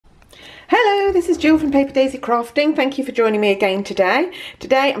Hello, this is Jill from Paper Daisy Crafting. Thank you for joining me again today.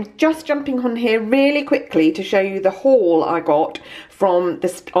 Today I'm just jumping on here really quickly to show you the haul I got from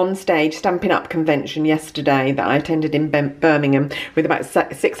the on-stage Stampin' Up convention yesterday that I attended in Birmingham with about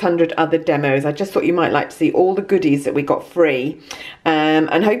 600 other demos. I just thought you might like to see all the goodies that we got free,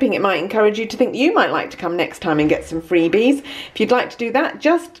 and hoping it might encourage you to think you might like to come next time and get some freebies. If you'd like to do that,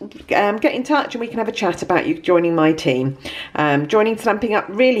 just get in touch and we can have a chat about you joining my team. Joining Stampin' Up,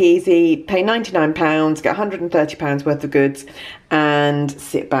 really easy. Pay £99, get £130 worth of goods and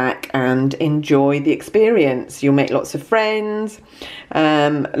sit back and enjoy the experience. You'll make lots of friends,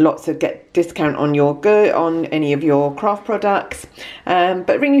 lots of get discount on your on any of your craft products,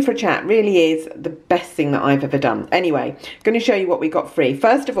 but ring me for a chat really is the best thing that I've ever done. Anyway, going to show you what we got free.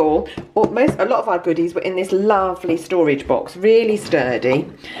 First of all, a lot of our goodies were in this lovely storage box, really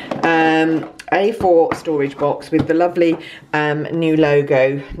sturdy A4 storage box with the lovely new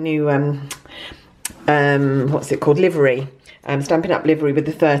logo, new what's it called, livery. Stampin' Up livery with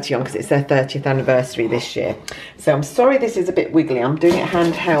the 30 on because it's their 30th anniversary this year. So I'm sorry this is a bit wiggly. I'm doing it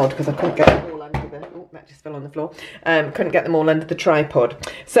handheld because I couldn't get them all under the... Oh, that just fell on the floor. Couldn't get them all under the tripod.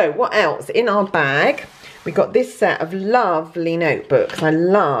 So what else? In our bag, we got this set of lovely notebooks. I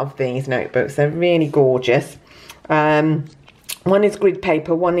love these notebooks. They're really gorgeous. One is grid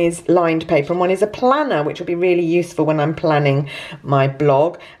paper, one is lined paper, and one is a planner, which will be really useful when I'm planning my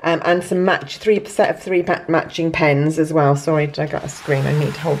blog. And some set of three matching pens as well. Sorry, I got a screen. I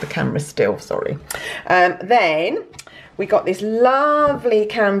need to hold the camera still. Sorry. Then we got this lovely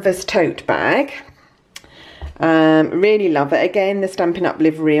canvas tote bag. Really love it. Again, the Stampin' Up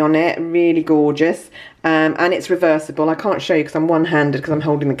livery on it, really gorgeous. And it's reversible. I can't show you because I'm one-handed because I'm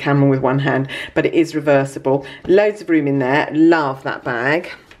holding the camera with one hand, but it is reversible. Loads of room in there. Love that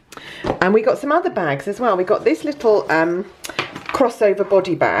bag. And we got some other bags as well. We got this little crossover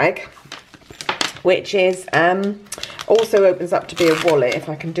body bag, which is also opens up to be a wallet. If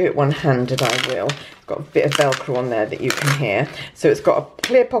I can do it one-handed, I will. It's got a bit of Velcro on there that you can hear. So it's got a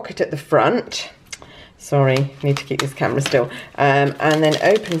clear pocket at the front. Sorry, need to keep this camera still. And then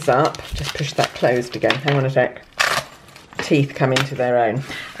opens up, just push that closed again. Hang on a sec. Teeth come into their own.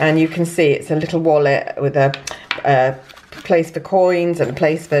 And you can see it's a little wallet with a place for coins and a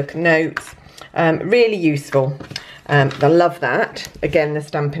place for notes. Really useful. I love that. Again, the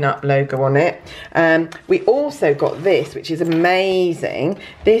Stampin' Up logo on it. We also got this, which is amazing.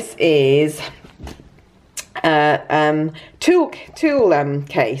 This is... tool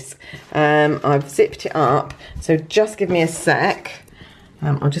case. I've zipped it up, so just give me a sec.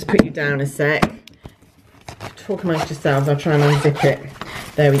 I'll just put you down a sec. Talk amongst yourselves. I'll try and unzip it.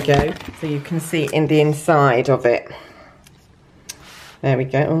 There we go, so you can see in the inside of it. There we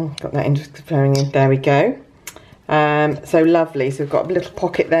go. Oh, got that interfering in. There we go. So lovely. So we've got a little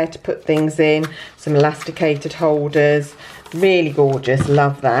pocket there to put things in, some elasticated holders. Really gorgeous,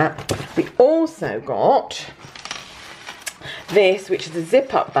 love that. We also got this, which is a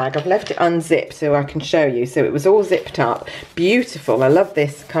zip-up bag. I've left it unzipped so I can show you. So it was all zipped up. Beautiful, I love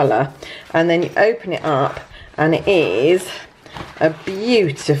this colour. And then you open it up and it is a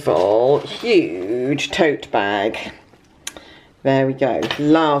beautiful, huge tote bag. There we go,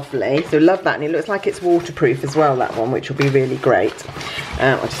 lovely. So love that, and it looks like it's waterproof as well, that one, which will be really great.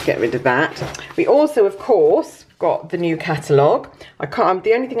 I'll just get rid of that. We also, of course, got the new catalogue.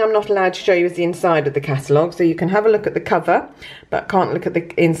 The only thing I'm not allowed to show you is the inside of the catalogue, so you can have a look at the cover, but can't look at the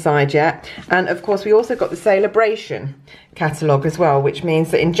inside yet. And of course, we also got the Celebration catalogue as well, which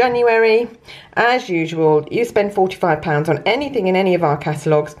means that in January, as usual, you spend £45 on anything in any of our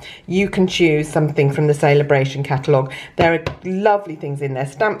catalogues, you can choose something from the Celebration catalogue. There are lovely things in there,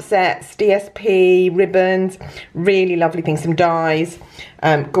 stamp sets, DSP, ribbons, really lovely things, some dies,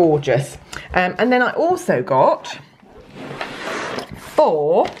 gorgeous. And then I also got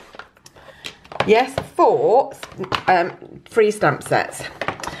four free stamp sets.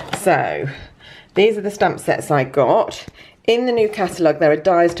 So these are the stamp sets I got. In the new catalogue, there are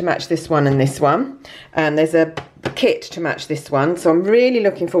dies to match this one and this one. There's a kit to match this one, so I'm really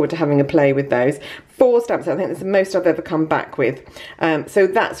looking forward to having a play with those. 4 stamp sets, I think that's the most I've ever come back with. So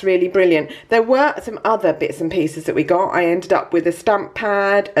that's really brilliant. There were some other bits and pieces that we got. I ended up with a stamp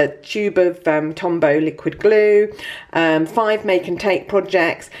pad, a tube of Tombow liquid glue, 5 make and take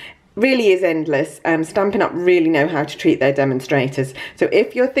projects. Really is endless. Stampin' Up really know how to treat their demonstrators. So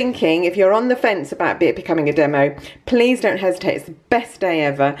if you're on the fence about it becoming a demo, please don't hesitate. It's the best day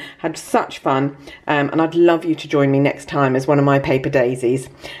ever. Had such fun. And I'd love you to join me next time as one of my paper daisies.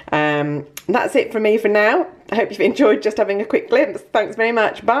 That's it from me for now. I hope you've enjoyed just having a quick glimpse. Thanks very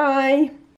much. Bye.